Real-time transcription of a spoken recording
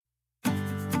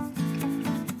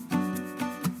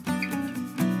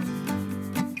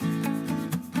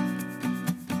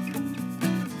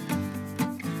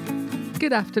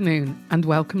Good afternoon and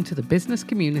welcome to the business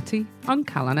community on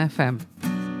Calon FM.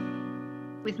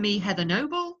 With me, Heather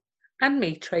Noble. And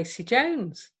me, Tracy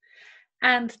Jones.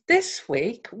 And this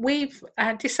week we've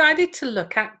decided to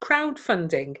look at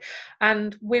crowdfunding,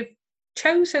 and we've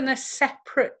chosen a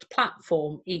separate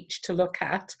platform each to look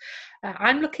at.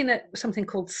 I'm looking at something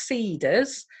called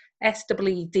Seedrs,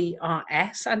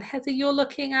 SWEDRS, and Heather, you're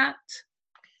looking at?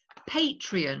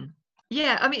 Patreon.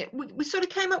 Yeah, I mean, we sort of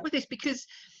came up with this because,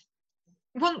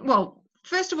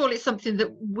 first of all, it's something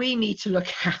that we need to look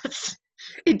at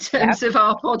in terms of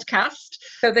our podcast.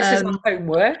 So this is our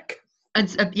homework. And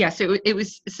so it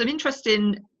was some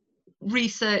interesting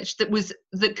research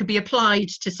that could be applied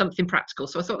to something practical.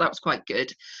 So I thought that was quite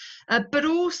good. But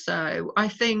also, I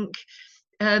think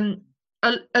a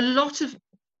lot of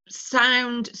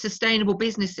sound, sustainable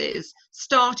businesses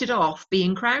started off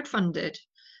being crowdfunded.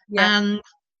 Yeah. And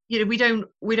we don't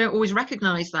always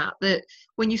recognize that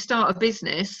when you start a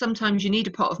business, sometimes you need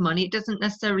a pot of money. It doesn't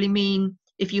necessarily mean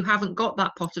if you haven't got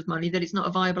that pot of money that it's not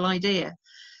a viable idea.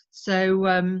 So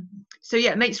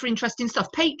it makes for interesting stuff.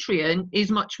 Patreon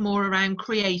is much more around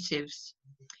creatives,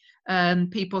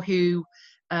 people who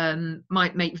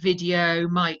might make video,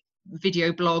 might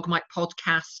video blog, might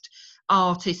podcast,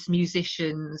 artists,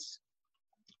 musicians.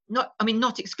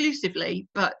 Not exclusively,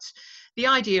 but the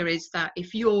idea is that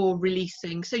if you're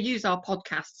releasing, so use our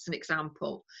podcast as an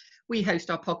example. We host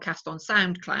our podcast on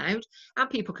SoundCloud and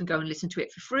people can go and listen to it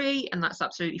for free, and that's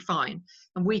absolutely fine.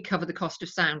 And we cover the cost of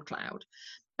SoundCloud.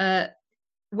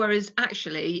 Whereas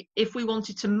actually, if we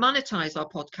wanted to monetize our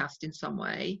podcast in some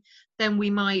way, then we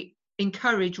might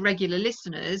encourage regular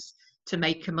listeners to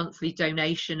make a monthly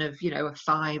donation of, a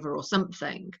 $5 or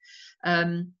something,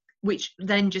 which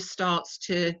then just starts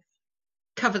to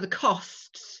cover the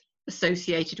costs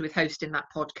associated with hosting that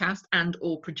podcast and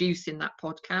or producing that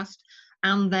podcast.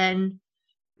 And then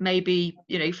maybe,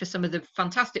 for some of the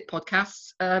fantastic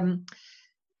podcasts,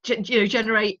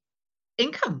 generate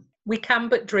income. We can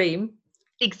but dream.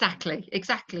 Exactly.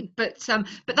 But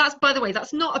that's, by the way,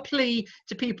 that's not a plea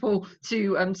to people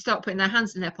to start putting their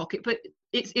hands in their pocket, but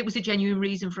it was a genuine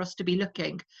reason for us to be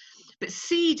looking. But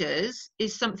Seedrs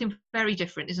is something very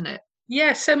different, isn't it?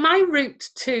 Yeah, so my route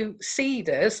to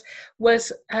Seedrs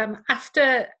was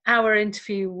after our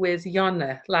interview with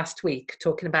Jonna last week,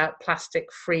 talking about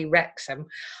plastic-free Wrexham.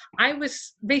 I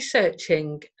was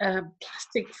researching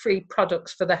plastic-free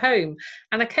products for the home,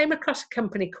 and I came across a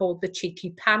company called the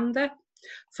Cheeky Panda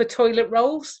for toilet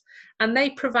rolls, and they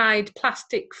provide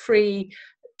plastic-free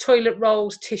toilet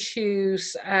rolls,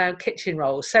 tissues, kitchen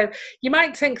rolls. So you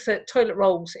might think that toilet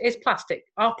rolls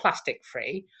are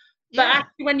plastic-free. But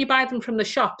actually, when you buy them from the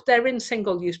shop, they're in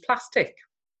single-use plastic.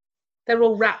 They're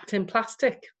all wrapped in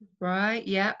plastic. Right,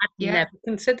 yeah. I've never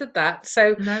considered that.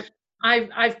 So no.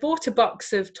 I've bought a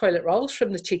box of toilet rolls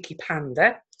from the Cheeky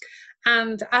Panda.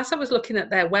 And as I was looking at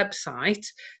their website,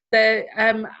 they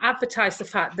advertised the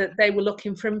fact that they were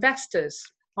looking for investors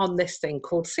on this thing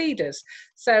called Seedrs.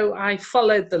 So I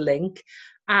followed the link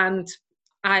and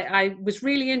I was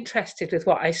really interested with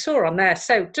what I saw on there.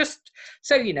 So just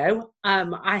so you know,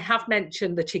 I have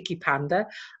mentioned the Cheeky Panda.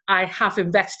 I have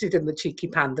invested in the Cheeky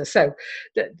Panda. So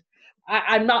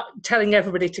I'm not telling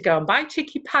everybody to go and buy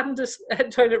Cheeky Pandas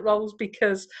toilet rolls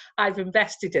because I've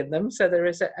invested in them. So there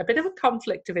is a bit of a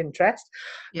conflict of interest.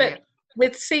 Yeah. But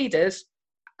with Seedrs,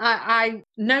 I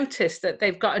noticed that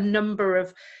they've got a number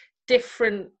of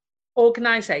different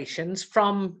organisations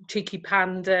from Cheeky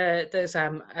Panda. There's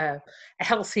a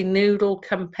healthy noodle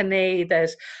company.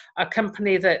 There's a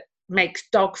company that makes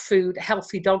dog food,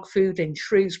 healthy dog food in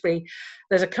Shrewsbury.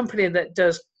 There's a company that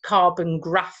does carbon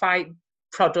graphite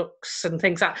products and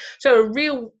things like that. So a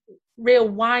real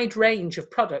wide range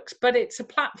of products, but it's a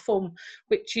platform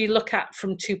which you look at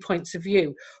from 2 points of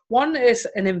view. One is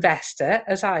an investor,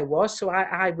 as I was, so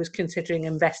I was considering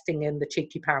investing in the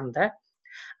Cheeky Panda,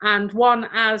 and one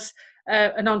as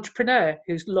an entrepreneur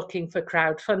who's looking for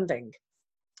crowdfunding.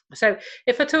 So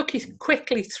if I talk you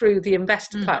quickly through the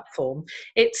investor platform,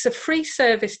 it's a free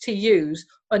service to use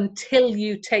until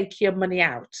you take your money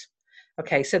out.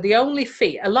 Okay, so the only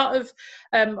fee, a lot of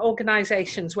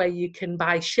organisations where you can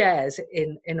buy shares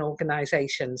in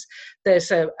organisations,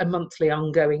 there's a monthly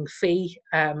ongoing fee,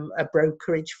 a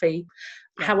brokerage fee.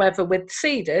 Yeah. However, with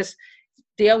Seedrs,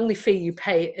 the only fee you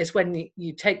pay is when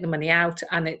you take the money out,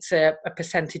 and it's a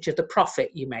percentage of the profit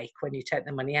you make when you take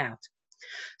the money out.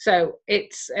 So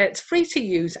it's free to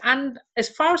use, and as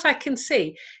far as I can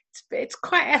see, it's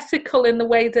quite ethical in the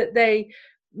way that they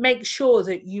make sure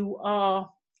that you are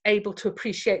able to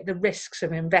appreciate the risks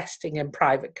of investing in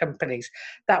private companies.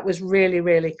 That was really,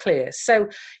 really clear. So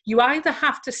you either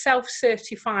have to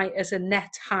self-certify as a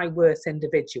net high worth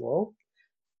individual.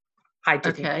 I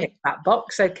didn't tick that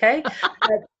box, okay?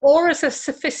 Or as a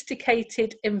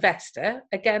sophisticated investor.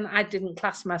 Again, I didn't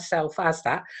class myself as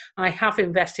that. I have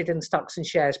invested in stocks and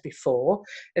shares before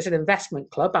as an investment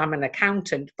club. I'm an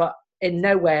accountant, but in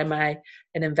no way am I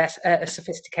a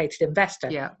sophisticated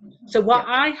investor. Yeah. So what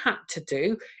I had to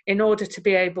do in order to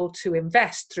be able to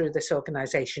invest through this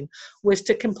organisation was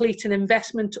to complete an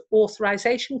investment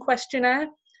authorisation questionnaire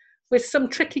with some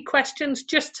tricky questions,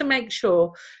 just to make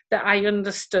sure that I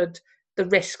understood the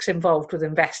risks involved with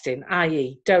investing,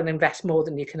 i.e. don't invest more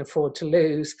than you can afford to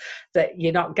lose, that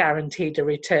you're not guaranteed a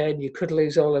return, you could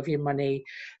lose all of your money,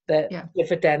 that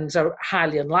dividends are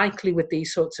highly unlikely with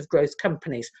these sorts of growth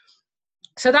companies.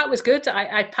 So that was good.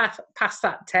 I passed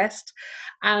that test.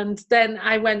 And then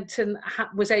I went and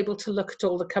was able to look at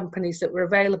all the companies that were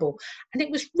available. And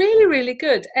it was really, really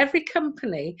good. Every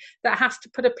company that has to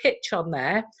put a pitch on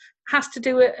there has to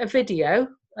do a video,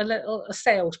 a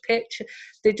sales pitch.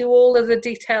 They do all of the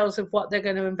details of what they're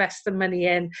going to invest the money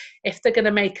in, if they're going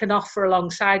to make an offer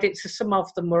alongside it. So some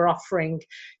of them were offering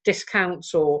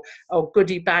discounts or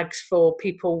goodie bags for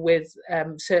people with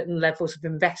certain levels of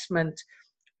investment.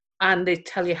 And they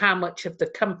tell you how much of the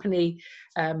company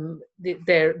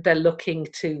they're looking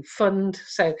to fund.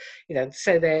 So,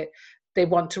 so they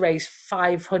want to raise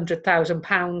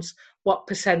 £500,000. What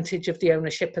percentage of the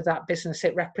ownership of that business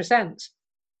it represents?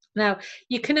 Now,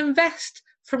 you can invest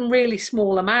from really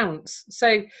small amounts.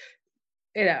 So,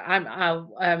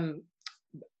 I'll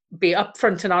be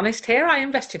upfront and honest here. I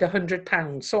invested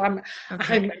 £100, so I'm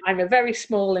a very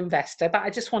small investor, but I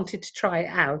just wanted to try it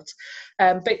out.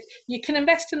 But you can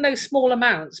invest in those small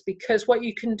amounts, because what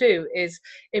you can do is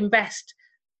invest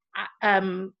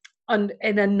in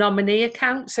a nominee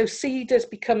account. So Cedars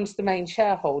becomes the main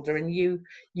shareholder, and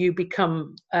you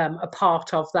become a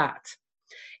part of that.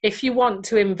 If you want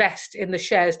to invest in the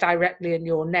shares directly in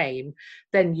your name,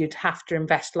 then you'd have to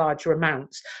invest larger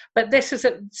amounts. But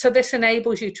this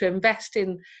enables you to invest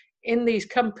in these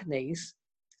companies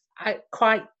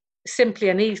quite simply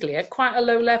and easily at quite a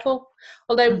low level.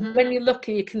 Although when you look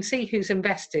and you can see who's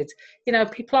invested,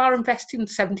 people are investing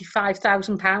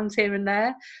 £75,000 here and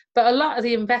there, but a lot of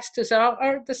the investors are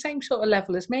at the same sort of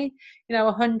level as me,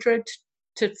 £100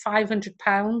 to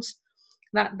 £500.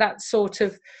 That sort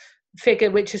of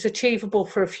figure, which is achievable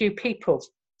for a few people.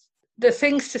 The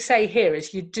things to say here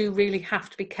is you do really have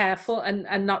to be careful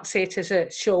and not see it as a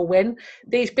sure win.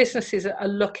 These businesses are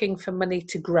looking for money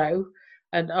to grow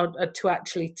and to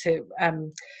actually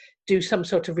do some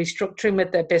sort of restructuring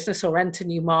with their business or enter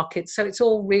new markets. So it's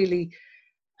all really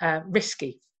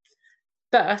risky.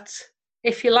 But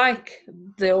if you like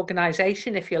the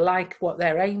organisation, if you like what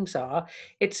their aims are,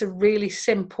 it's a really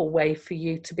simple way for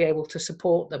you to be able to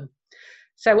support them.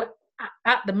 So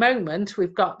at the moment,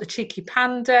 we've got the Cheeky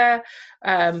Panda,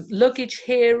 Luggage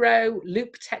Hero,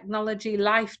 Loop Technology,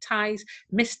 Life Ties,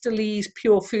 Mr. Lee's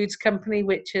Pure Foods Company,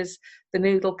 which is the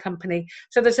noodle company.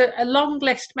 So there's a long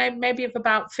list, maybe of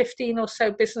about 15 or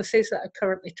so businesses that are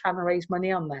currently trying to raise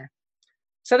money on there.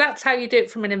 So that's how you do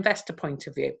it from an investor point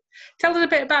of view. Tell us a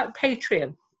bit about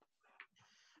Patreon.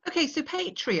 Okay, so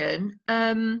Patreon,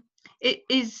 it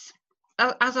is,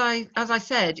 as I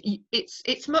said,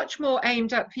 it's much more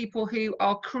aimed at people who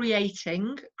are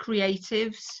creatives,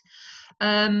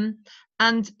 and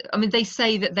I mean, they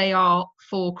say that they are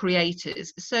for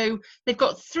creators. So they've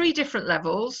got 3 different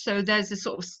levels. So there's a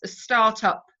sort of a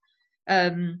startup,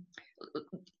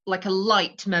 like a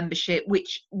light membership,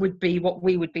 which would be what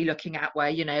we would be looking at,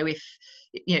 where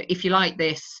if you like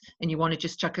this and you want to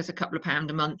just chuck us a couple of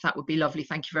pounds a month, that would be lovely,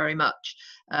 thank you very much.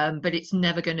 But it's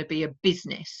never going to be a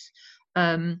business.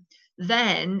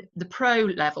 Then the pro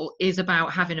level is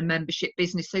about having a membership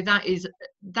business. So that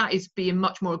is being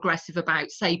much more aggressive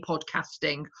about, say,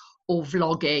 podcasting or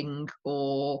vlogging,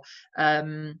 or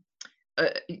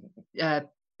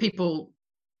people,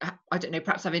 I don't know,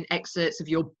 perhaps having excerpts of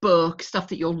your book, stuff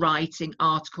that you're writing,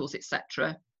 articles,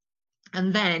 etc.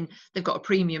 And then they've got a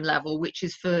premium level, which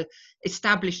is for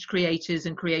established creators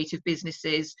and creative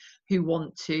businesses who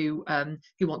want to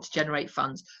generate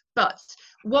funds. But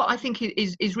what I think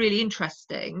is really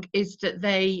interesting is that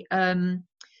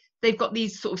they've got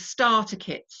these sort of starter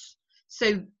kits,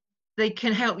 so they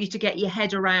can help you to get your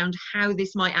head around how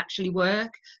this might actually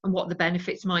work and what the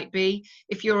benefits might be.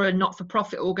 If you're a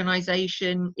not-for-profit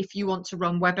organisation, if you want to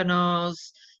run webinars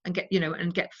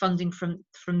and get funding from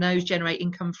those, generate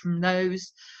income from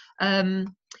those, and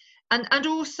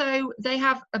also they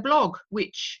have a blog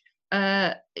which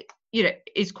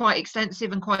is quite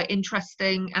extensive and quite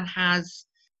interesting, and has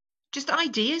just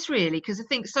ideas really, because I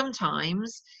think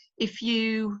sometimes if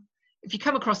you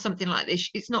come across something like this,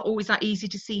 it's not always that easy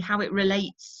to see how it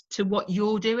relates to what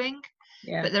you're doing.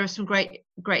 Yeah. But there are some great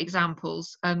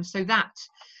examples, so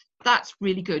that's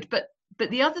really good. But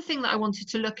the other thing that I wanted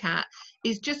to look at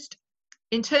is just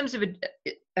in terms of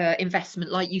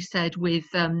investment, like you said with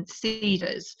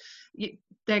Cedars,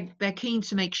 they're keen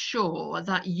to make sure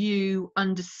that you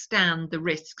understand the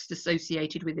risks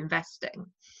associated with investing.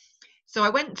 So I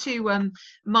went to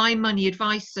my money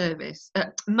advice service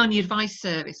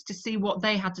to see what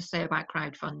they had to say about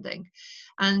crowdfunding,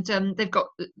 and they've got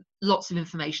lots of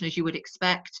information, as you would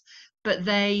expect, but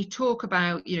they talk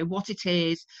about what it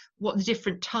is, what the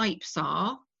different types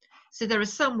are. So there are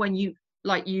some, when you,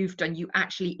 like you've done, you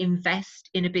actually invest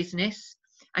in a business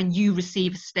and you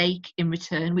receive a stake in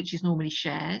return, which is normally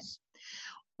shares,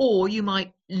 or you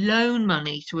might loan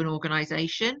money to an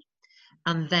organization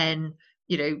and then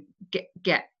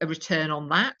get a return on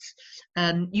that.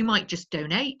 You might just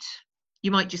donate. You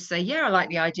might just say, yeah, I like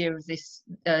the idea of this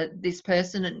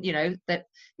person, and that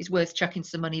it's worth chucking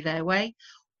some money their way.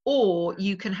 Or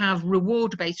you can have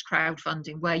reward-based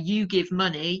crowdfunding, where you give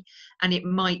money and it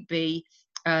might be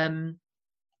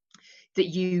that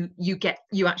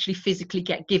you actually physically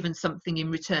get given something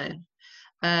in return.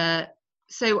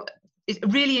 So it's a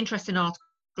really interesting article,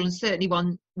 and certainly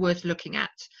one worth looking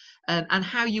at, and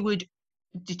how you would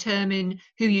determine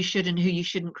who you should and who you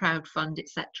shouldn't crowdfund,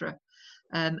 etc.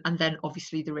 And then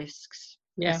obviously the risks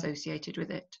associated with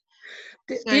it.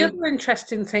 The other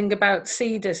interesting thing about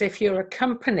Cedars, if you're a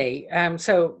company,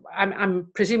 so I'm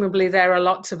presumably there are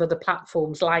lots of other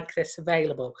platforms like this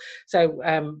available,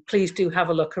 so please do have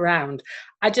a look around.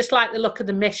 I just like the look of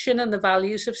the mission and the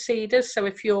values of Cedars. So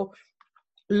if you're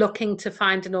looking to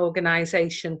find an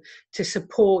organisation to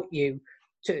support you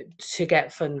to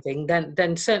get funding,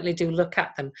 then certainly do look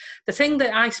at them. The thing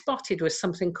that I spotted was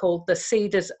something called the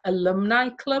Cedars Alumni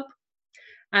Club.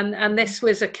 And this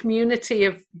was a community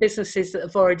of businesses that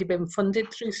have already been funded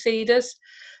through Cedars,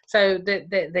 so that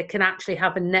they can actually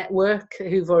have a network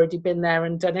who've already been there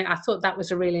and done it. I thought that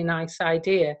was a really nice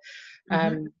idea,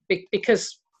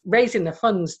 because raising the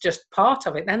funds just part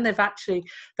of it. Then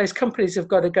those companies have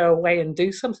got to go away and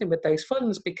do something with those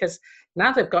funds, because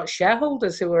now they've got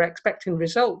shareholders who are expecting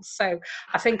results. So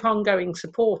I think ongoing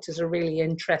support is a really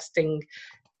interesting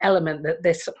element that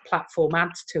this platform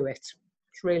adds to it.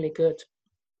 It's really good.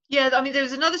 Yeah, I mean, there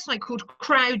was another site called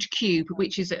Crowdcube,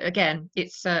 which is, again,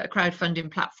 it's a crowdfunding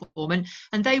platform,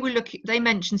 and they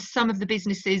mentioned some of the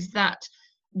businesses that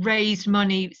raised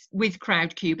money with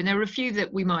Crowdcube, and there were a few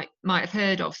that we might have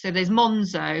heard of. So there's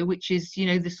Monzo, which is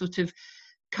the sort of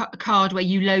card where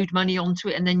you load money onto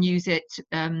it and then use it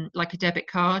like a debit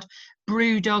card.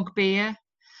 Brewdog beer.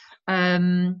 I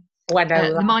know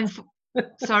that. The Mindful.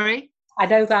 Sorry, I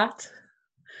know that.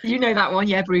 You know that one,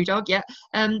 yeah, Brewdog, yeah.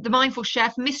 The Mindful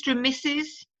Chef, Mr. and Mrs.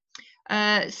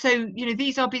 So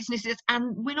these are businesses,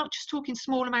 and we're not just talking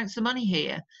small amounts of money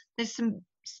here. There's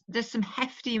some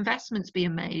hefty investments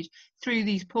being made through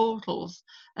these portals.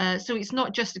 So it's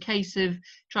not just a case of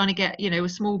trying to get a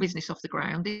small business off the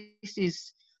ground. This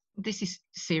is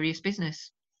serious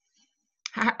business.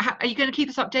 Are you going to keep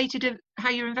us updated of how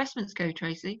your investments go,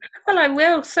 Tracy? Well, I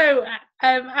will. So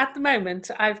at the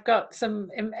moment, I've got some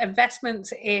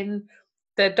investments in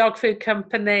the dog food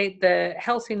company, the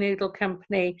healthy noodle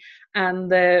company, and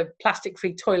the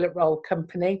plastic-free toilet roll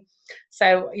company.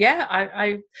 So yeah,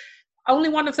 I only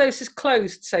one of those is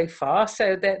closed so far.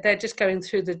 So they're just going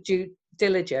through the due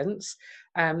diligence.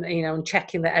 And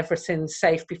checking that everything's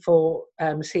safe before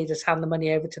Cedars hand the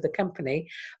money over to the company.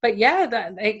 But yeah,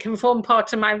 that it can form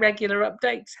part of my regular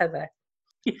updates, Heather.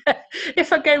 Yeah.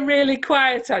 If I go really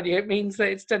quiet on you, it means that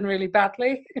it's done really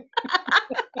badly.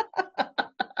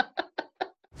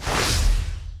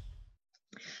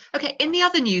 Okay, in the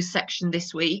other news section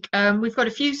this week, we've got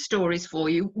a few stories for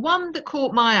you. One that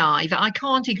caught my eye that I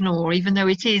can't ignore, even though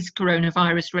it is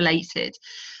coronavirus related,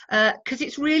 because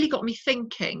it's really got me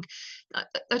thinking. I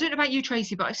don't know about you,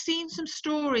 Tracy, but I've seen some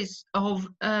stories of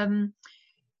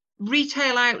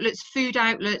retail outlets, food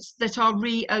outlets that are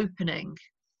reopening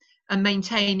and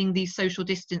maintaining these social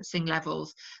distancing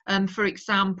levels. For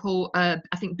example, I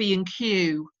think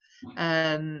B&Q,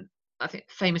 I think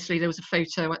famously there was a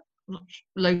photo, not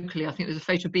locally, I think there's a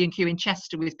photo of B&Q in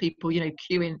Chester with people,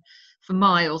 queuing for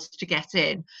miles to get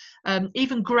in.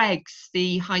 Even Greggs,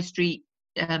 the high street,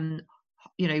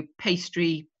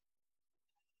 pastry,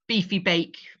 beefy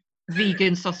bake,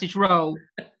 vegan sausage roll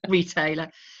retailer,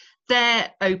 they're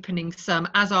opening some,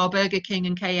 as are Burger King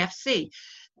and KFC,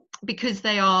 because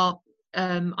they are,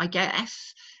 I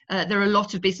guess, There are a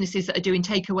lot of businesses that are doing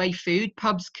takeaway food.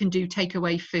 Pubs can do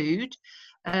takeaway food.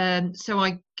 So I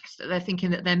guess that they're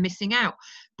thinking that they're missing out.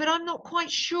 But I'm not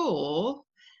quite sure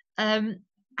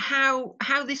how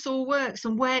this all works,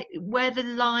 and where the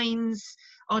lines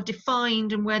are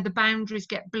defined and where the boundaries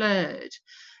get blurred.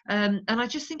 And I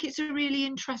just think it's a really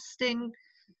interesting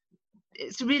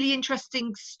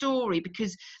story,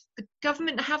 because the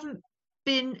government haven't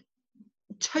been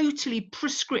totally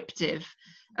prescriptive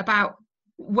about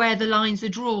where the lines are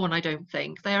drawn. I don't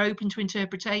think they are open to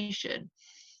interpretation.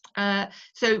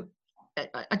 So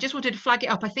I just wanted to flag it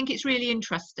up. I think it's really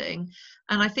interesting,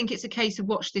 and I think it's a case of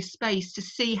watch this space to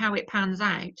see how it pans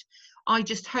out. I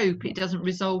just hope it doesn't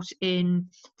result in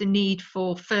the need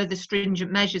for further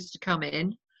stringent measures to come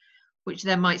in, which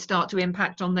then might start to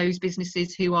impact on those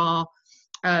businesses who are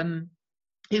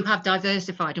who have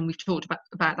diversified, and we've talked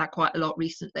about that quite a lot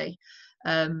recently.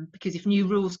 Because if new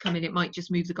rules come in, it might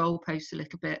just move the goalposts a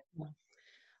little bit.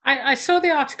 I saw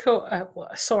the article,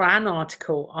 saw an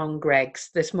article on Greggs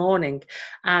this morning,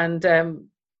 and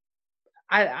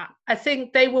I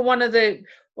think they were one of the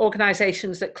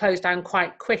organisations that closed down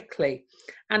quite quickly,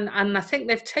 and I think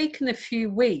they've taken a few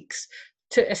weeks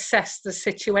to assess the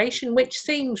situation, which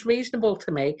seems reasonable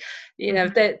to me. You know,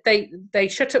 they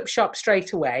shut up shop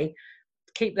straight away,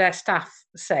 keep their staff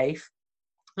safe,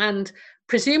 and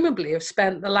presumably have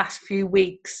spent the last few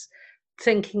weeks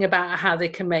thinking about how they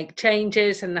can make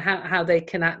changes and how they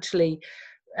can actually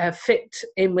fit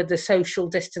in with the social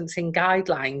distancing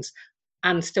guidelines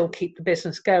and still keep the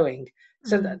business going.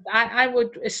 So I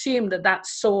would assume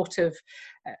that's sort of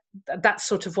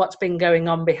what's been going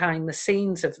on behind the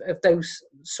scenes of those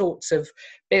sorts of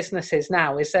businesses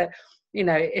now, is that, you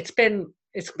know, it's been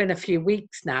a few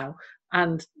weeks now,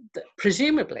 and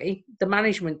presumably the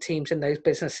management teams in those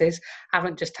businesses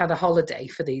haven't just had a holiday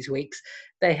for these weeks.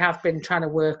 They have been trying to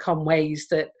work on ways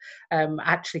that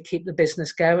actually keep the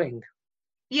business going.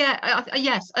 Yeah,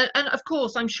 yes. And of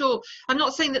course, I'm sure, I'm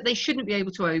not saying that they shouldn't be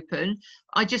able to open.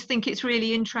 I just think it's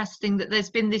really interesting that there's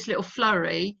been this little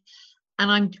flurry,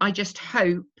 and I just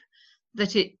hope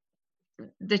that it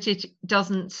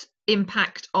doesn't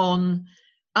impact on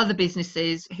other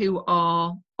businesses who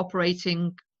are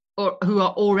operating or who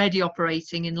are already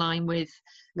operating in line with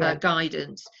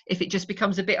guidance. If it just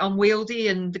becomes a bit unwieldy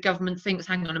and the government thinks,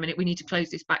 hang on a minute, we need to close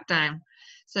this back down.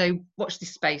 So watch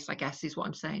this space, I guess, is what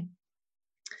I'm saying.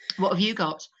 What have you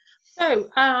got? So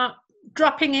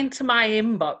dropping into my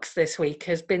inbox this week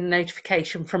has been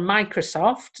notification from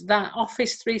Microsoft that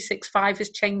Office 365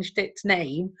 has changed its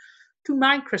name to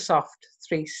Microsoft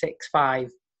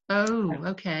 365. Oh,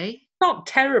 okay. Not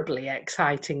terribly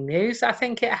exciting news. I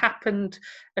think it happened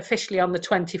officially on the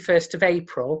 21st of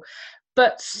April,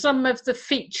 but some of the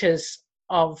features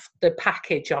of the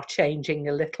package are changing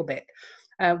a little bit.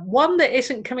 One that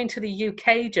isn't coming to the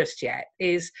UK just yet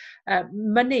is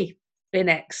money in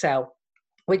Excel,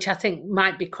 which I think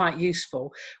might be quite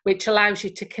useful, which allows you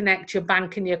to connect your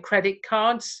bank and your credit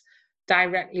cards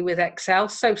directly with Excel.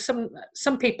 So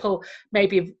some people may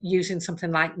be using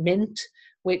something like Mint,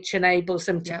 which enables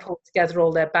them to pull together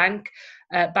all their bank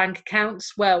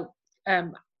accounts. Well,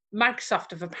 Microsoft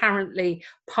have apparently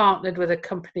partnered with a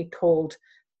company called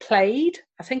Plaid.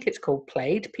 I think it's called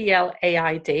Plaid,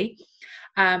 Plaid,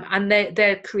 and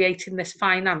they're creating this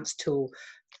finance tool.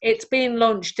 It's being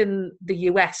launched in the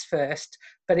US first,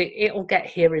 but it'll get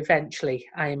here eventually,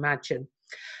 I imagine.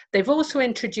 They've also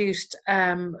introduced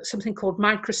something called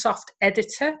Microsoft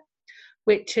Editor,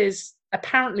 which is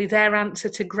apparently their answer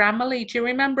to Grammarly. Do you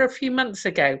remember a few months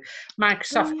ago,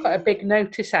 Microsoft put a big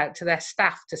notice out to their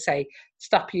staff to say,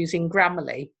 stop using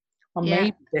Grammarly? Well,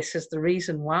 maybe this is the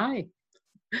reason why.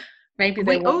 Maybe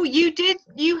they you did.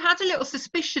 You had a little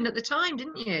suspicion at the time,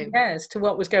 didn't you? Yeah, as to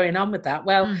what was going on with that.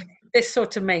 Well, this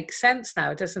sort of makes sense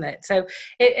now, doesn't it? So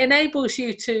it enables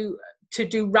you to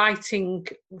do writing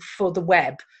for the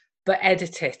web, but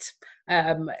edit it.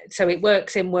 So it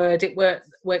works in Word, it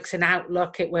works in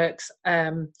Outlook, it works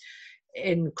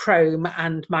in Chrome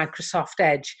and Microsoft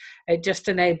Edge. It just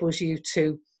enables you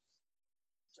to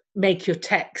make your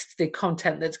text, the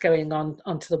content that's going on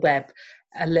onto the web,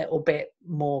 a little bit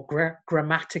more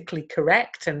grammatically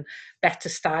correct and better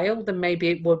style than maybe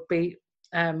it would be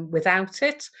without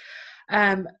it.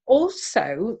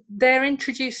 Also, they're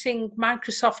introducing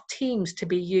Microsoft Teams to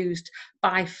be used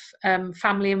by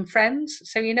family and friends.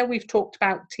 So, you know, we've talked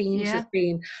about Teams as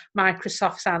being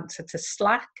Microsoft's answer to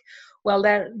Slack. Well,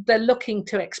 they're looking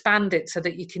to expand it so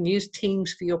that you can use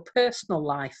Teams for your personal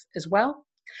life as well,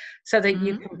 so that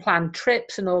you can plan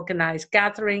trips and organise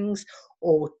gatherings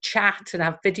or chat and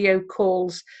have video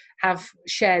calls, have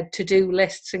shared to-do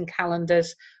lists and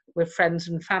calendars with friends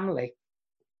and family.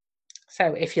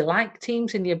 So if you like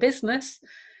Teams in your business,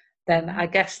 then I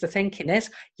guess the thinking is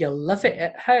you'll love it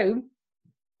at home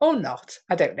or not.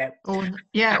 I don't know. Or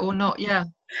not. Yeah.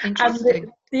 And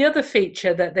Interesting. the other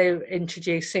feature that they're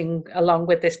introducing along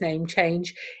with this name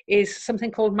change is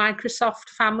something called Microsoft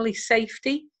Family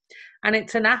Safety. And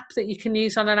it's an app that you can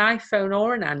use on an iPhone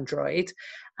or an Android.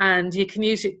 And you can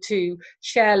use it to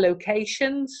share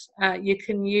locations. You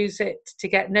can use it to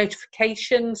get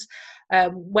notifications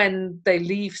when they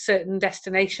leave certain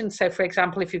destinations. So, for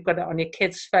example, if you've got it on your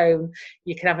kid's phone,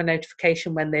 you can have a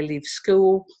notification when they leave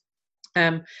school.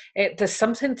 There's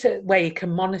something where you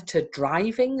can monitor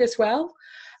driving as well.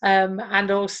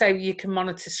 And also you can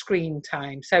monitor screen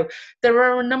time. So there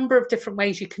are a number of different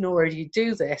ways you can already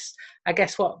do this. I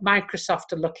guess what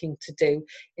Microsoft are looking to do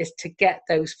is to get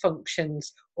those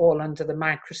functions all under the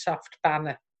Microsoft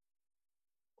banner.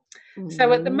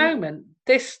 So at the moment,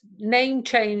 this name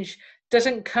change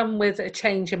doesn't come with a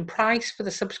change in price for the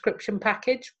subscription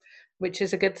package, which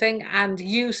is a good thing. And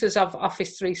users of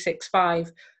Office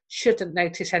 365 shouldn't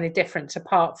notice any difference,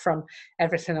 apart from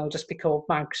everything will just be called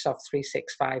Microsoft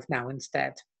 365 now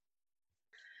instead.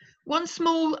 One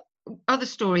small other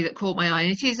story that caught my eye,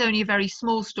 and it is only a very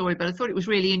small story, but I thought it was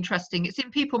really interesting. It's in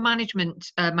People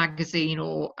Management magazine,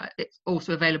 or it's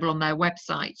also available on their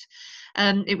website.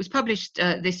 It was published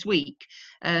this week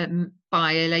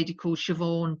by a lady called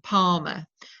Siobhan Palmer,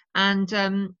 and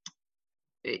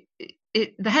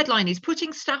the headline is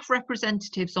 "Putting Staff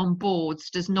Representatives on Boards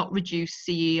Does Not Reduce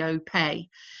CEO Pay."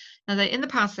 Now, in the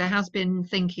past, there has been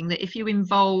thinking that if you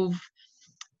involve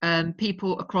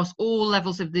people across all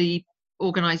levels of the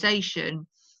organisation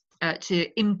to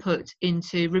input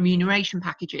into remuneration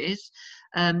packages,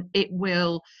 it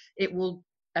will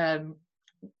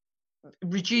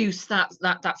reduce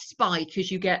that spike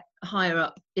as you get higher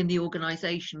up in the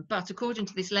organisation. But according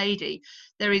to this lady,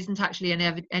 there isn't actually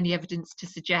any evidence to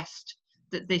suggest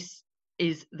that this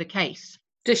is the case.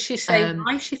 Does she say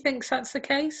why she thinks that's the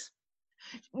case?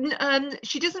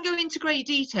 She doesn't go into great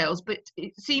details, but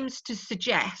it seems to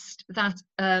suggest that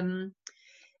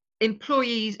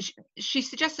employees, she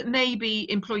suggests that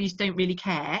maybe employees don't really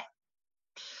care,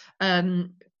 but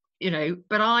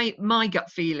my gut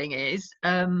feeling is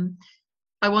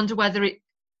I wonder whether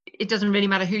it doesn't really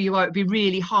matter who you are. It'd be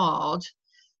really hard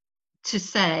to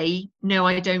say, no,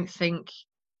 I don't think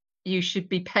you should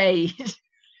be paid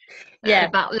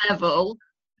at that level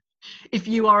if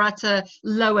you are at a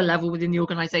lower level within the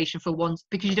organisation for once,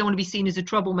 because you don't want to be seen as a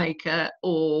troublemaker,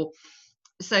 or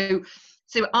so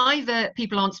either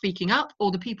people aren't speaking up,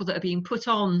 or the people that are being put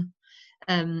on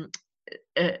the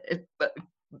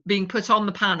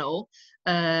panel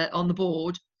on the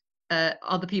board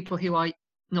are the people who are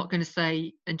not going to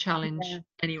say and challenge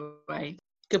anyway.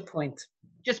 Good point.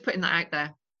 Just putting that out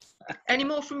there. Any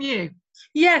more from you?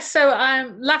 Yes, so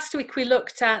last week we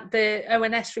looked at the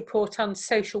ONS report on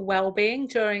social wellbeing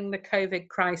during the COVID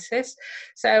crisis.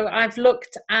 So I've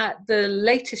looked at the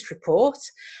latest report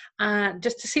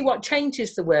just to see what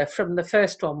changes there were from the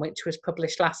first one, which was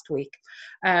published last week.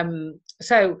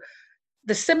 So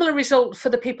the similar result for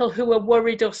the people who are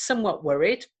worried or somewhat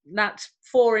worried, that's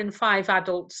 4 in 5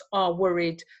 adults are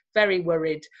worried, very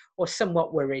worried, or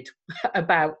somewhat worried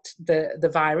about the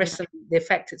virus and the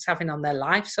effect it's having on their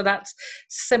life. So that's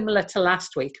similar to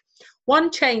last week.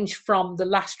 One change from the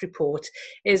last report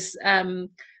is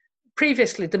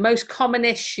previously the most common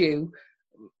issue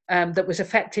that was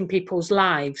affecting people's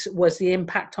lives was the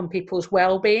impact on people's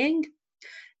well-being.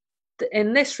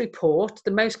 In this report,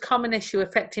 the most common issue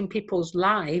affecting people's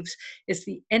lives is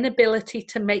the inability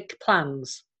to make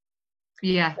plans.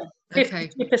 Yeah. Okay.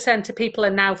 50% of people are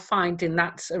now finding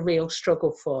that's a real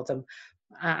struggle for them.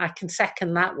 I can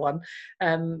second that one.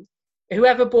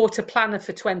 Whoever bought a planner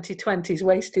for 2020's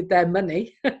wasted their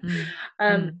money.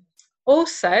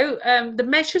 Also, the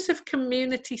measures of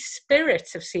community spirit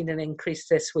have seen an increase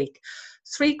this week.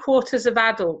 3/4 of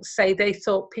adults say they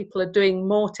thought people are doing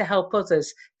more to help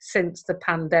others since the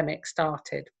pandemic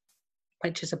started,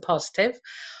 which is a positive.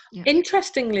 Yeah.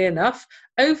 Interestingly enough,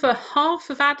 over half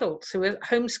of adults who are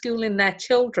homeschooling their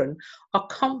children are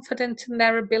confident in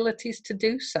their abilities to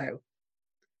do so.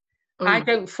 Oh. I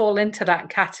don't fall into that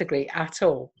category at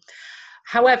all.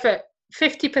 However,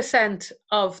 50%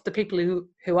 of the people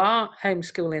who are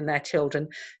homeschooling their children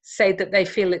say that they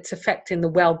feel it's affecting the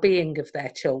well-being of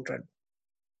their children.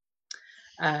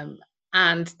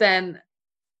 And then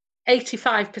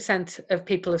 85% of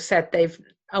people have said they've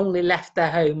only left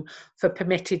their home for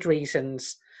permitted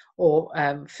reasons, or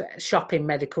for shopping,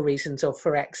 medical reasons, or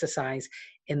for exercise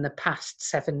in the past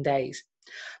 7 days.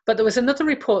 But there was another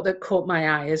report that caught my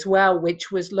eye as well,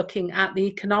 which was looking at the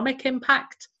economic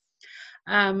impact.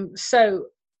 So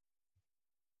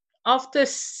of the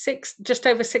just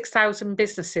over 6,000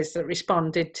 businesses that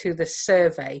responded to the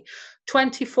survey,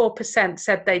 24%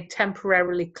 said they'd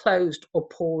temporarily closed or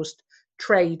paused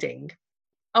trading.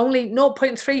 Only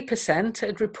 0.3%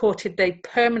 had reported they'd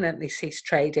permanently ceased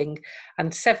trading,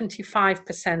 and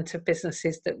 75% of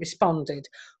businesses that responded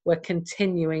were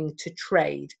continuing to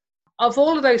trade. Of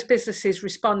all of those businesses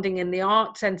responding in the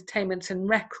arts, entertainment and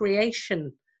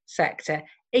recreation sector,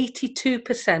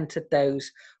 82% of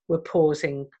those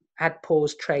had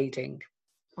paused trading.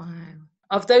 Wow.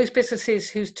 Of those businesses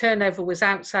whose turnover was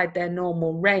outside their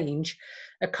normal range,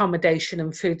 accommodation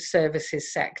and food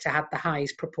services sector had the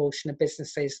highest proportion of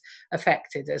businesses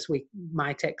affected, as we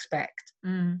might expect.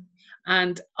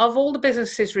 And of all the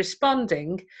businesses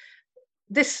responding,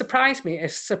 this surprised me,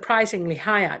 it's surprisingly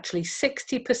high actually.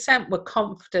 60% were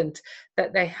confident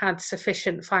that they had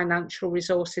sufficient financial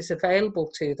resources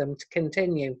available to them to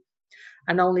continue.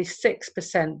 And only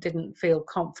 6% didn't feel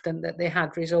confident that they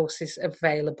had resources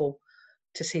available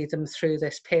to see them through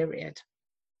this period.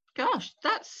 Gosh,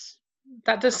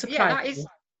 that does surprise me.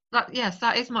 Yes,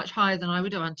 that is much higher than I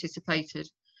would have anticipated.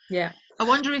 Yeah. I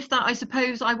wonder if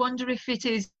it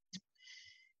is,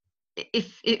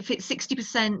 if it's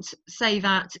 60% say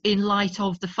that in light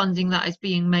of the funding that is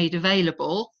being made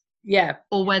available. Yeah.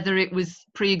 Or whether it was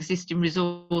pre-existing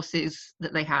resources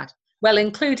that they had. Well,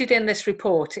 included in this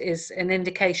report is an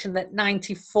indication that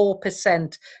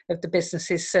 94% of the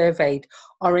businesses surveyed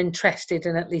are interested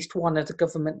in at least one of the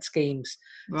government schemes.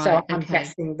 Right, so I'm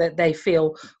guessing that they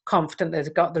feel confident that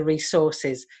they've got the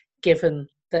resources given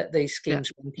that these schemes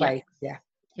are in place. Yeah.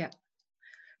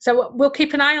 So we'll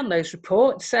keep an eye on those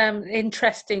reports.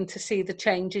 Interesting to see the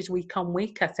changes week on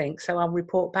week, I think. So I'll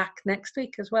report back next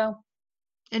week as well.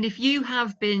 And if you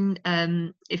have been,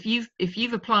 if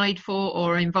you've applied for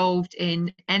or are involved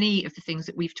in any of the things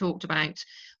that we've talked about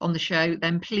on the show,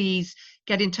 then please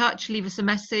get in touch, leave us a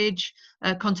message,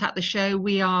 contact the show.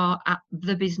 We are at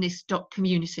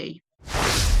thebusiness.community.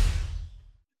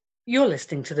 You're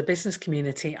listening to The Business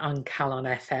Community on Calon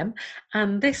FM,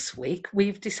 and this week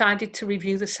we've decided to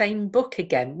review the same book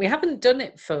again. We haven't done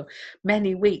it for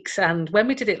many weeks, and when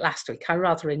we did it last week, I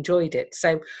rather enjoyed it.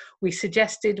 So we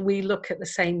suggested we look at the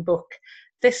same book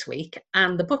this week,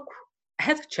 and the book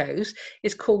Heather chose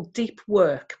is called Deep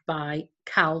Work by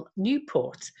Cal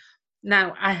Newport.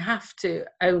 Now, I have to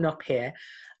own up here,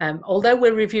 although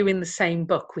we're reviewing the same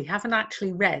book, we haven't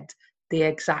actually read the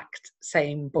exact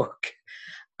same book.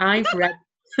 I've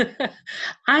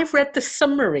read the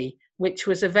summary, which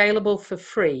was available for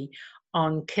free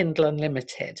on Kindle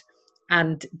Unlimited,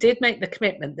 and did make the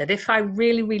commitment that if I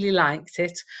really, really liked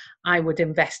it, I would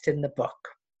invest in the book.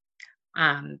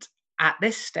 And at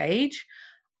this stage,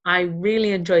 I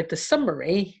really enjoyed the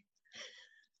summary,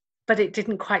 but it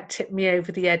didn't quite tip me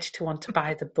over the edge to want to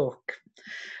buy the book.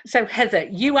 So Heather,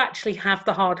 you actually have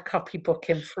the hard copy book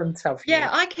in front of you. Yeah,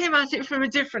 I came at it from a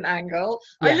different angle.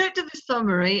 Yeah. I looked at the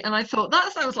summary and I thought,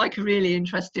 that sounds like a really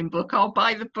interesting book. I'll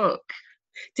buy the book.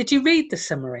 Did you read the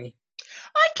summary?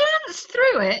 I glanced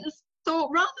through it and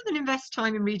thought, rather than invest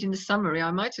time in reading the summary,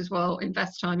 I might as well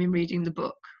invest time in reading the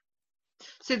book.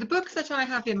 So the book that I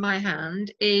have in my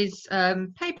hand is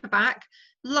paperback,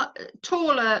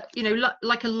 taller,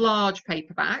 like a large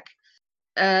paperback.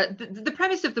 The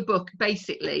premise of the book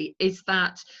basically is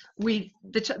that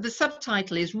the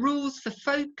subtitle is Rules for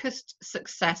Focused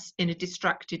Success in a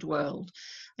Distracted World,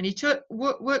 and he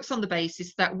works on the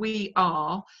basis that we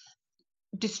are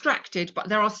distracted, but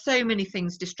there are so many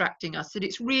things distracting us that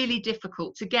it's really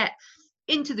difficult to get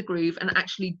into the groove and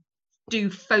actually do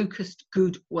focused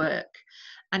good work.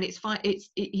 And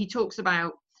he talks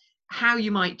about how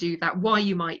you might do that, why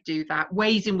you might do that,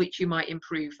 ways in which you might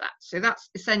improve that. So that's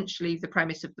essentially the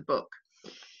premise of the book.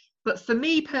 But for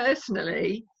me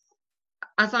personally,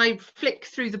 as I flick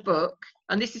through the book,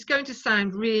 and this is going to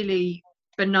sound really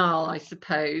banal, I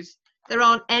suppose, there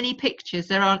aren't any pictures,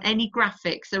 there aren't any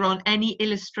graphics, there aren't any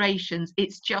illustrations,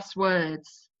 it's just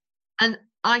words. And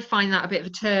I find that a bit of a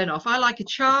turn off. I like a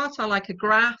chart, I like a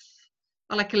graph,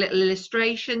 I like a little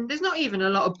illustration. There's not even a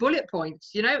lot of bullet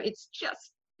points, it's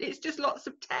just lots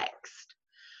of text,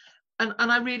 and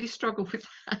I really struggle with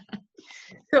that.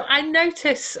 So I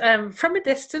notice from a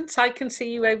distance, I can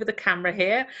see you over the camera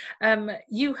here.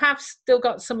 You have still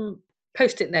got some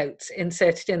post-it notes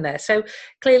inserted in there. So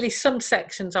clearly some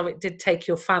sections of it did take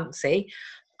your fancy.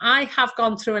 I have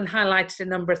gone through and highlighted a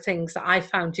number of things that I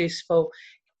found useful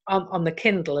on the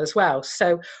Kindle as well.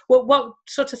 So what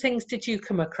sort of things did you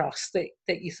come across that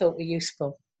you thought were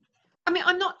useful? I mean,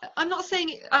 I'm not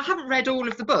saying I haven't read all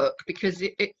of the book, because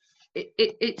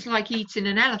it's like eating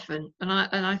an elephant, and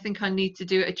I think I need to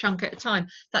do it a chunk at a time.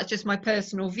 That's just my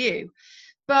personal view.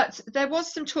 But there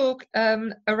was some talk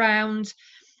around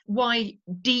why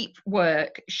deep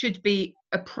work should be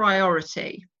a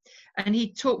priority, and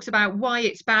he talks about why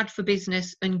it's bad for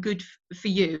business and good for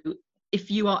you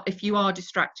if you are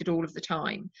distracted all of the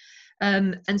time.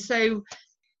 And so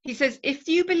he says, if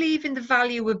you believe in the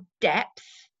value of depth,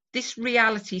 this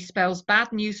reality spells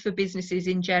bad news for businesses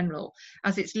in general,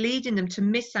 as it's leading them to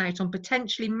miss out on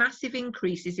potentially massive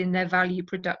increases in their value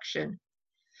production.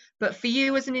 But for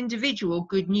you as an individual,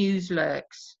 good news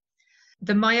lurks.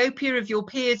 The myopia of your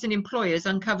peers and employers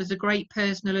uncovers a great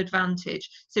personal advantage.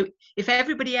 So if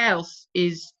everybody else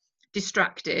is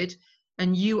distracted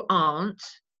and you aren't,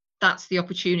 that's the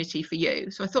opportunity for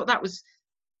you. So I thought that was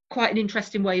quite an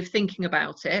interesting way of thinking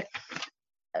about it.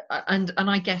 And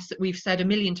I guess that we've said a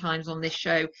million times on this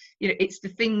show, it's the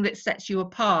thing that sets you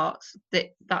apart,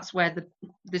 that's where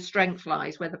the strength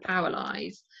lies, where the power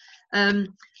lies. And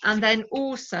then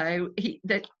also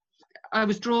that I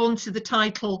was drawn to the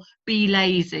title "Be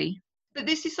Lazy." But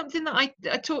this is something that I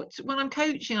talked when I'm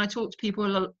coaching. I talk to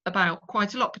people about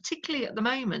quite a lot, particularly at the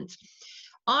moment.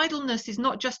 Idleness is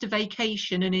not just a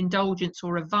vacation, an indulgence,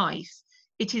 or a vice.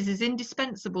 It is as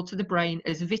indispensable to the brain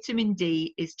as vitamin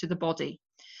D is to the body.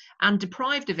 And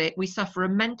deprived of it, we suffer a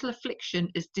mental affliction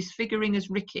as disfiguring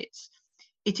as rickets.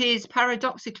 It is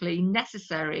paradoxically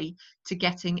necessary to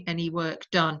getting any work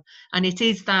done. And it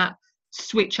is that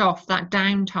switch off, that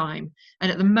downtime.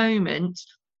 And at the moment,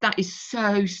 that is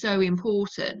so, so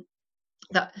important.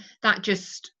 That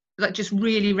just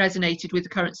really resonated with the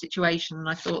current situation. And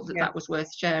I thought that was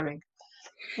worth sharing.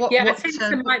 I think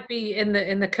there might be in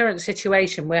the current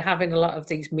situation, we're having a lot of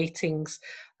these meetings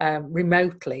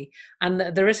remotely, and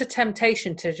there is a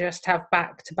temptation to just have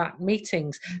back-to-back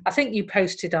meetings. I think you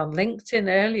posted on LinkedIn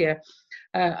earlier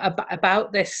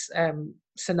about this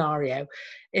scenario,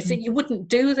 is that you wouldn't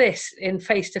do this in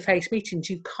face-to-face meetings.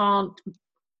 You can't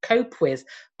cope with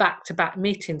back-to-back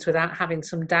meetings without having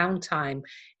some downtime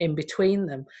in between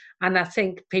them. And I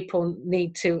think people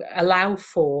need to allow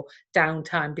for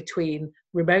downtime between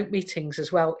remote meetings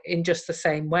as well, in just the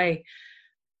same way.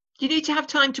 You need to have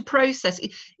time to process.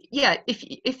 Yeah,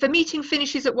 if a meeting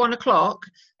finishes at 1 o'clock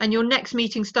and your next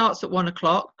meeting starts at 1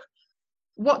 o'clock,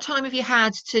 what time have you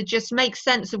had to just make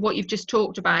sense of what you've just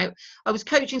talked about? I was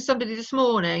coaching somebody this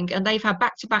morning and they've had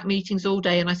back-to-back meetings all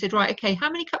day, and I said, right, okay,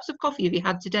 how many cups of coffee have you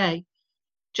had today?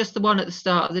 Just the one at the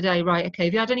start of the day. Right, okay.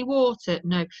 Have you had any water?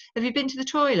 No. Have you been to the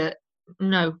toilet?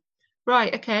 No.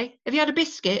 Right, okay. Have you had a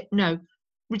biscuit? No.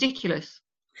 Ridiculous.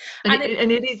 And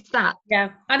it is that. Yeah.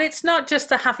 And it's not just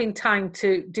the having time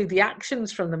to do the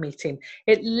actions from the meeting.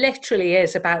 It literally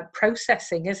is about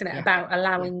processing, isn't it? Yeah. About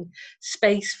allowing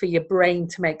space for your brain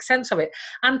to make sense of it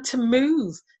and to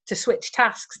move, to switch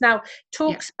tasks. Now,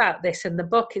 talks about this in the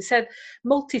book. It said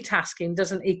multitasking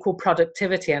doesn't equal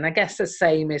productivity. And I guess the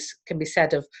same can be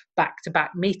said of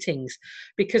back-to-back meetings,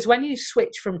 because when you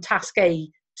switch from task A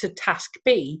to task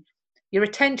B, your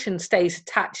attention stays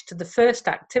attached to the first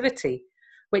activity,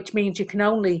 which means you can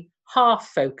only half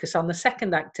focus on the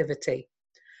second activity.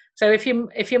 So if you're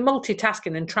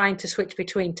multitasking and trying to switch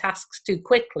between tasks too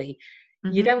quickly,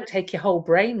 you don't take your whole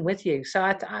brain with you. So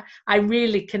I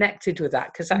really connected with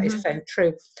that, because that is so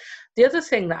true. The other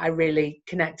thing that I really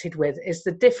connected with is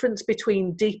the difference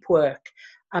between deep work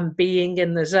and being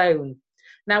in the zone.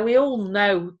 Now, we all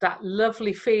know that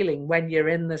lovely feeling when you're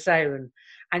in the zone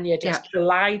and you're just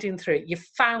gliding through it. You've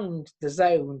found the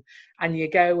zone and you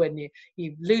go and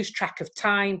you lose track of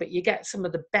time, but you get some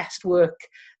of the best work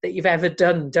that you've ever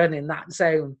done in that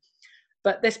zone.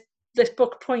 But this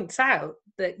book points out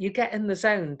that you get in the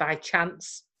zone by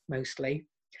chance, mostly.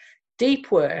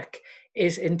 Deep work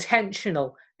is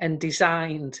intentional and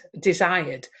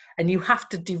desired, and you have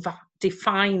to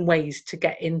define ways to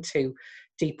get into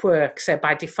deep work. So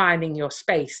by defining your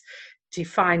space,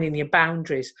 defining your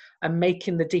boundaries, and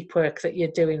making the deep work that you're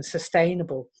doing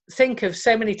sustainable. Think of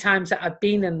so many times that I've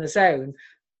been in the zone,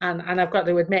 and I've got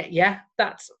to admit,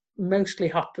 that's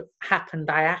mostly happened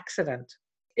by accident.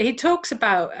 He talks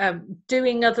about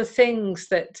doing other things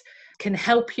that can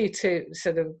help you to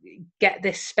sort of get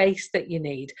this space that you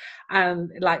need,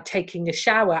 like taking a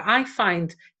shower. I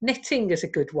find knitting is a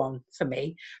good one for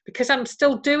me, because I'm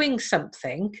still doing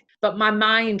something, but my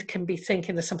mind can be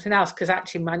thinking of something else, because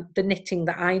actually the knitting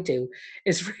that I do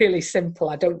is really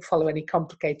simple. I don't follow any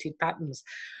complicated patterns.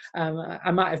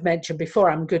 I might have mentioned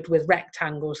before, I'm good with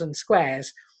rectangles and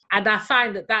squares. And I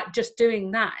find that just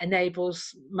doing that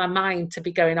enables my mind to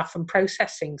be going off and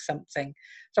processing something.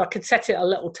 So I could set it a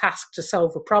little task to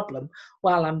solve a problem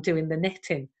while I'm doing the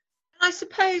knitting. I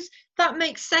suppose that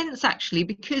makes sense, actually,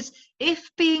 because if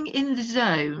being in the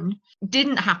zone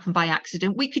didn't happen by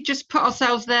accident, we could just put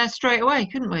ourselves there straight away,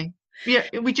 couldn't we? Yeah,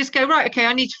 we just go, right, okay,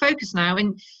 I need to focus now.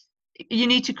 And you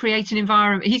need to create an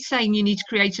environment. He's saying you need to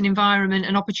create an environment,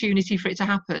 an opportunity for it to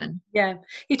happen. Yeah,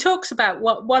 he talks about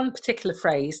what one particular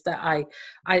phrase that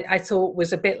I thought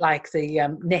was a bit like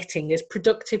the knitting is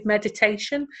productive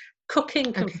meditation.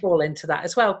 Cooking can fall into that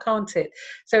as well, can't it?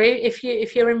 So if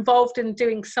you're involved in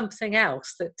doing something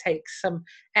else that takes some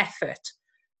effort,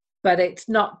 but it's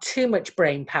not too much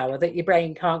brain power that your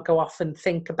brain can't go off and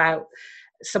think about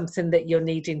something that you're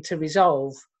needing to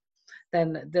resolve,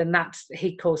 then that's,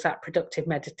 he calls that productive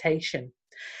meditation.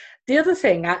 The other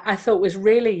thing I thought was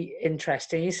really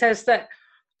interesting, he says that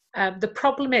the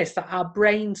problem is that our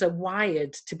brains are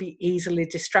wired to be easily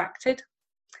distracted.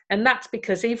 And that's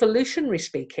because, evolutionary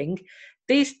speaking,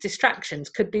 these distractions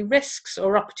could be risks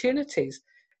or opportunities.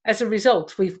 As a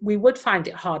result, we would find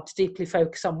it hard to deeply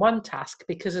focus on one task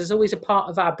because there's always a part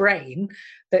of our brain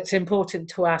that's important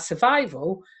to our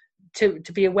survival to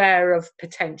be aware of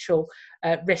potential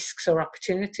risks or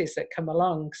opportunities that come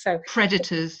along. So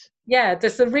predators. Yeah,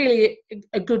 there's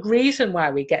a good reason why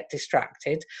we get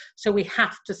distracted. So we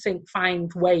have to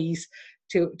find ways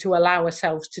to allow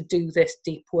ourselves to do this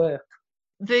deep work.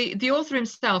 The author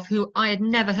himself, who I had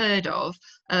never heard of,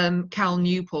 Cal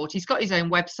Newport, he's got his own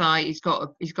website, he's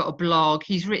got a blog,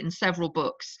 he's written several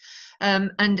books.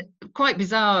 And quite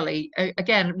bizarrely,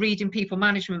 again, reading People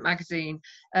Management magazine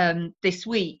this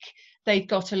week, they've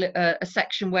got a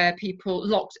section where people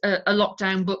a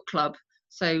lockdown book club.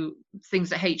 So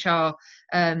things that HR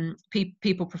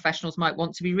people professionals might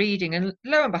want to be reading. And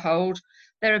lo and behold,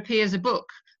 there appears a book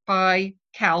by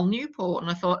Cal Newport.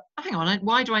 And I thought, hang on,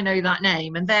 why do I know that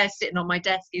name? And there, sitting on my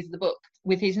desk, is the book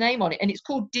with his name on it. And it's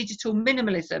called Digital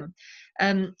Minimalism.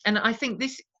 And I think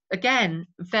this, again,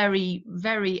 very,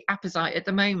 very apposite at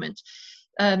the moment.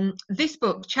 This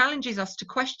book challenges us to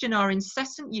question our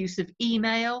incessant use of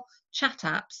email, chat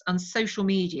apps, and social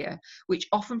media, which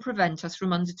often prevent us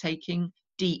from undertaking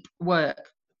deep work.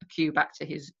 A cue back to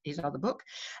his other book.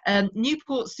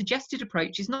 Newport's suggested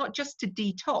approach is not just to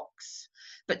detox,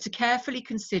 but to carefully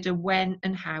consider when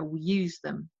and how we use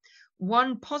them.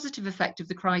 One positive effect of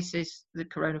the crisis, the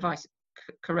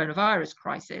coronavirus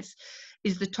crisis,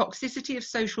 is the toxicity of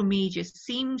social media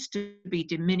seems to be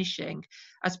diminishing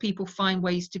as people find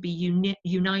ways to be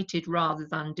united rather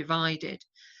than divided.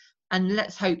 And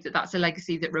let's hope that that's a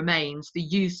legacy that remains, the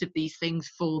use of these things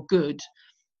for good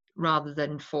rather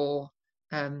than for,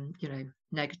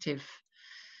 negative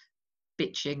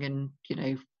bitching and,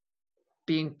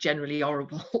 being generally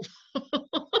horrible.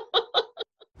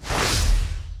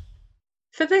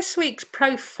 For this week's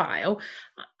profile,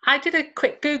 I did a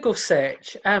quick Google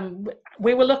search.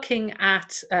 We were looking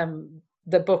at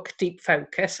the book Deep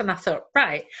Focus, and I thought,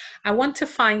 right, I want to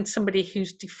find somebody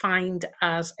who's defined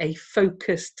as a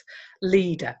focused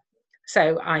leader.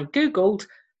 So I Googled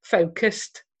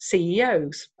focused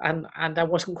CEOs, and I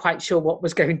wasn't quite sure what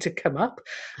was going to come up.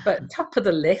 But top of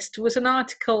the list was an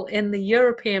article in the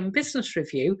European Business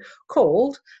Review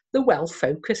called The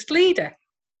Well-Focused Leader.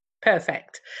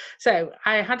 Perfect. So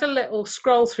I had a little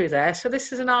scroll through there. So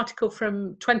this is an article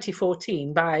from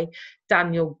 2014 by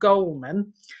Daniel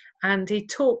Goleman, and he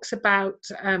talks about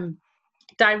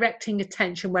directing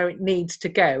attention where it needs to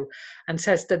go, and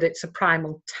says that it's a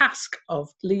primal task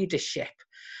of leadership.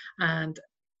 And a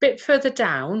bit further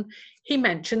down, he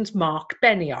mentions Mark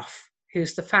Benioff,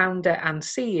 who's the founder and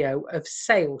CEO of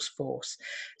Salesforce.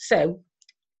 So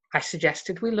I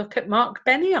suggested we look at Mark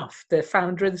Benioff, the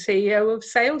founder and CEO of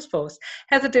Salesforce.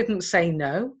 Heather didn't say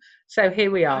no, so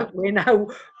here we are. We're now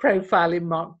profiling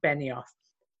Mark Benioff.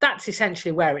 That's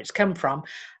essentially where it's come from.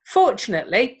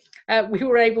 Fortunately, we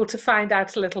were able to find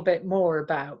out a little bit more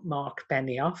about Mark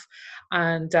Benioff,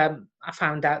 and I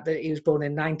found out that he was born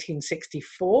in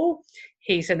 1964.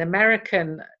 He's an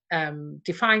American,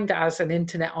 defined as an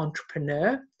internet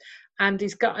entrepreneur, and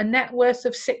he's got a net worth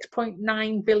of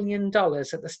 $6.9 billion at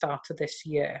the start of this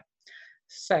year.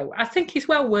 So I think he's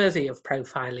well worthy of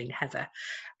profiling, Heather.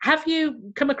 Have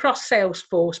you come across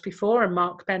Salesforce before and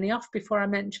Mark Benioff before I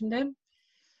mentioned him?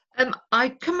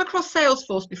 I've come across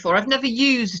Salesforce before. I've never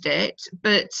used it,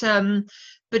 but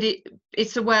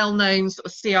it's a well-known sort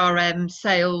of CRM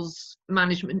sales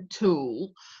management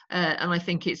tool, and I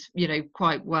think it's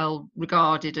quite well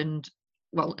regarded and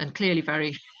clearly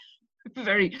very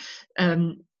very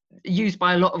used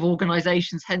by a lot of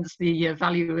organizations, hence the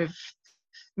value of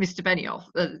Mr. Benioff,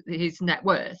 his net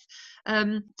worth.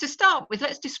 To start with,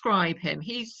 let's describe him.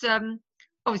 He's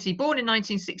obviously born in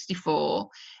 1964.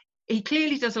 He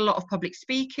clearly does a lot of public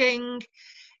speaking.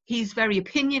 He's very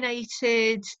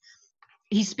opinionated.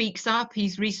 He speaks up.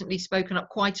 He's recently spoken up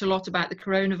quite a lot about the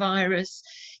coronavirus.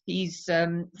 He's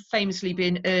famously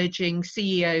been urging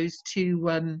CEOs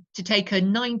to take a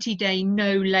 90-day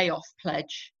no layoff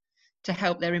pledge to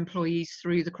help their employees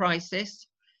through the crisis.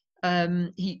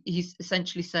 He's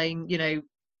essentially saying,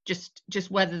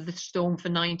 just weather the storm for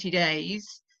 90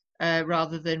 days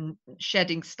rather than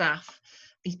shedding staff.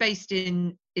 He's based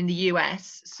in the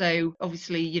US, so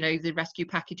obviously, the rescue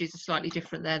packages are slightly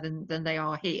different there than they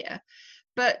are here.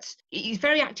 But he's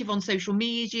very active on social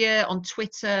media, on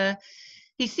Twitter.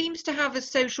 He seems to have a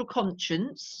social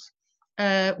conscience,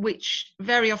 which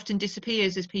very often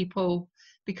disappears as people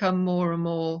become more and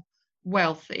more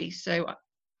wealthy. So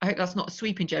I hope that's not a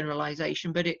sweeping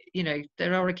generalization, but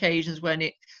there are occasions when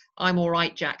 "I'm all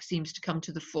right, Jack" seems to come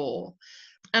to the fore.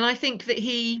 And I think that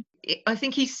he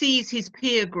sees his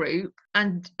peer group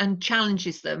and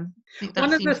challenges them.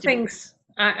 One of the things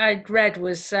I'd read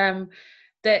was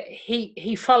that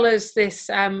he follows this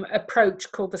approach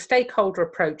called the stakeholder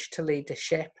approach to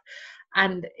leadership.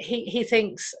 And he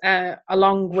thinks,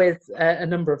 along with a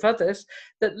number of others,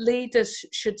 that leaders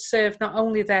should serve not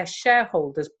only their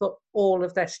shareholders, but all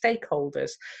of their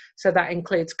stakeholders. So that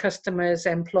includes customers,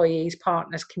 employees,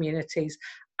 partners, communities,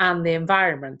 and the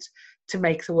environment, to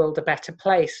make the world a better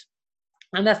place.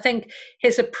 And I think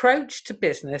his approach to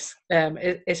business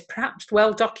is perhaps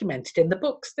well documented in the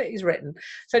books that he's written.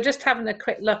 So just having a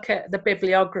quick look at the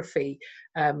bibliography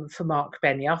for Mark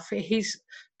Benioff, he's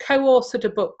co-authored a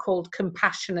book called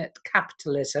Compassionate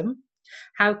Capitalism,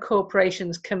 How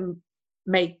Corporations Can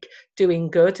Make Doing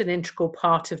Good an Integral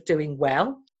Part of Doing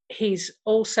Well. He's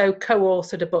also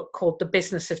co-authored a book called The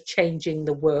Business of Changing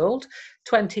the World,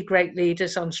 20 Great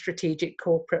Leaders on Strategic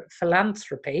Corporate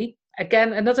Philanthropy.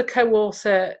 Again, another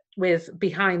co-author with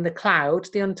Behind the Cloud,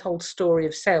 The Untold Story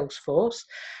of Salesforce.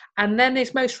 And then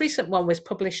his most recent one was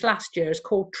published last year. It's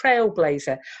called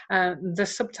Trailblazer. The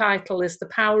subtitle is The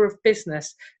Power of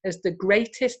Business as the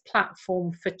Greatest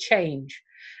Platform for Change.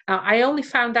 Now, I only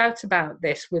found out about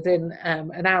this within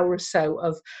an hour or so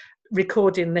of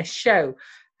recording this show.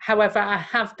 However, I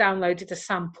have downloaded a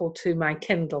sample to my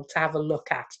Kindle to have a look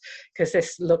at, because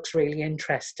this looks really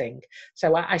interesting.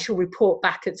 So I shall report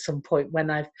back at some point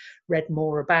when I've read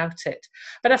more about it.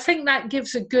 But I think that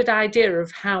gives a good idea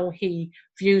of how he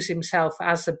views himself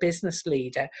as a business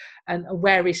leader and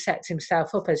where he sets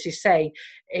himself up, as you say,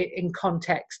 in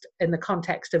the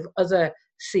context of other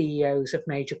CEOs of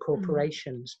major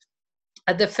corporations.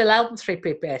 The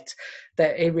philanthropy bit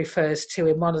that he refers to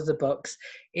in one of the books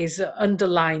is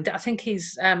underlined. I think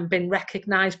he's been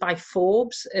recognised by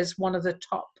Forbes as one of the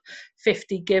top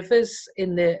 50 givers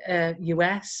in the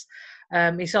US.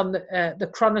 He's on the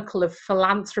Chronicle of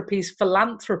Philanthropy's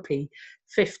Philanthropy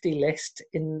 50 list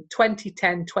in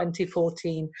 2010,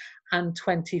 2014 and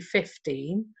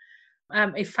 2015.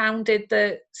 He founded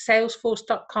the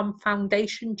Salesforce.com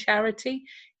Foundation charity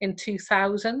in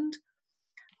 2000.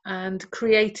 And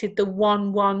created the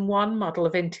 1-1-1 model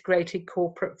of integrated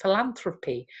corporate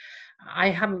philanthropy. I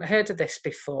hadn't heard of this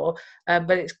before, but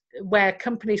it's where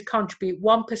companies contribute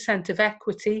 1% of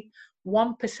equity,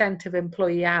 1% of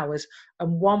employee hours,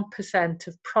 and 1%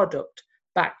 of product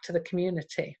back to the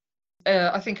community.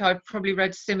 I think I've probably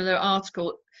read a similar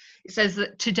article. It says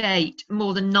that to date,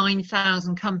 more than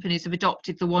 9,000 companies have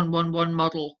adopted the 1-1-1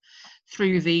 model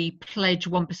through the Pledge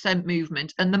 1%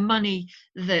 movement, and the money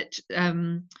that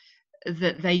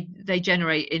they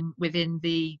generate within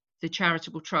the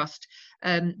charitable trust,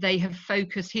 they have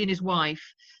focused. He and his wife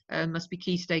must be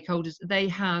key stakeholders. They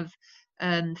have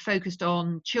focused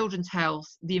on children's health,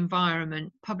 the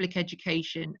environment, public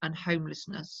education, and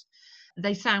homelessness.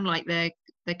 They sound like they're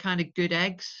kind of good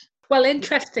eggs. Well,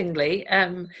 interestingly,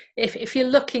 if you're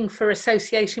looking for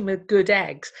association with good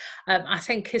eggs, I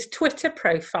think his Twitter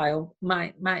profile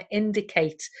might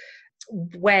indicate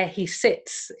where he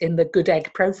sits in the good egg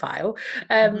profile.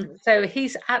 So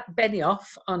he's at Benioff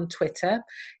on Twitter.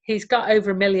 He's got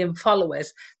over 1 million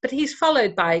followers, but he's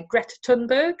followed by Greta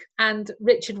Thunberg and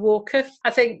Richard Walker.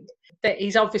 I think that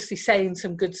he's obviously saying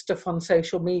some good stuff on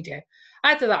social media.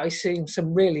 Either that or he's seeing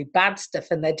some really bad stuff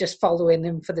and they're just following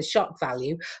him for the shock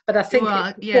value. But I think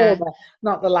it's the former,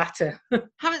 not the latter.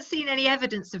 Haven't seen any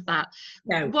evidence of that.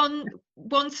 No.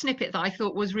 One snippet that I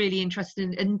thought was really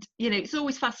interesting, and it's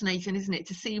always fascinating, isn't it,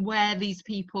 to see where these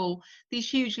people, these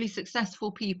hugely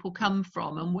successful people, come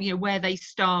from and where they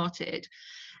started.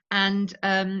 And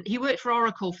he worked for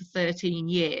Oracle for 13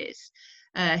 years.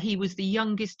 He was the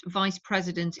youngest vice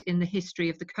president in the history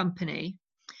of the company.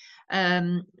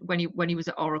 When he was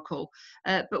at Oracle.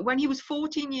 But when he was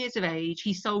 14 years of age,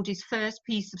 he sold his first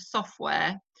piece of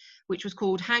software, which was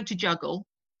called How to Juggle.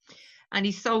 and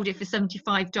he sold it for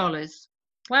 $75.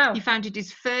 Wow. He founded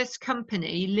his first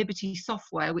company, Liberty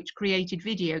Software, which created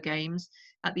video games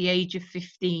at the age of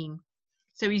 15.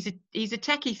 So he's a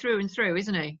techie through and through,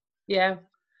 isn't he? Yeah.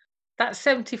 That's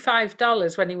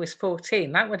 $75 when he was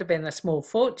 14. That would have been a small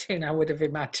fortune, I would have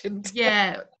imagined.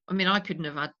 Yeah. I mean, I couldn't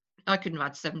have had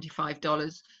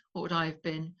 $75. What would I have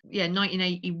been? Yeah,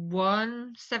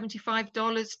 1981,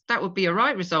 $75. That would be a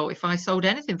right result if I sold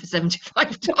anything for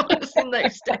 $75 in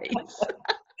those days.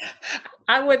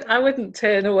 I wouldn't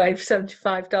turn away for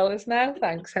 $75 now.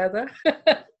 Thanks, Heather.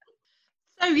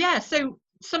 So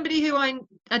somebody who I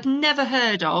had never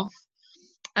heard of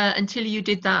until you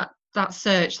did that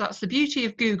search. That's the beauty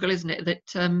of Google, isn't it? That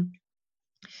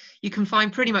you can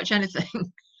find pretty much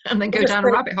anything and then go down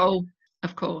a rabbit hole,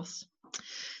 of course.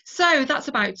 So that's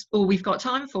about all we've got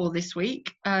time for this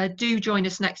week. Do join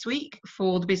us next week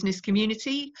for the business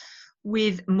community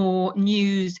with more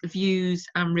news, views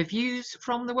and reviews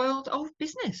from the world of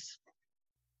business.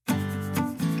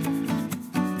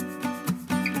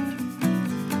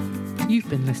 You've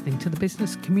been listening to The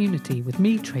Business Community with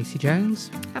me, Tracy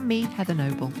Jones. And me, Heather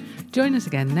Noble. Join us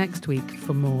again next week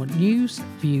for more news,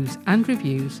 views and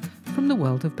reviews from the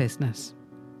world of business.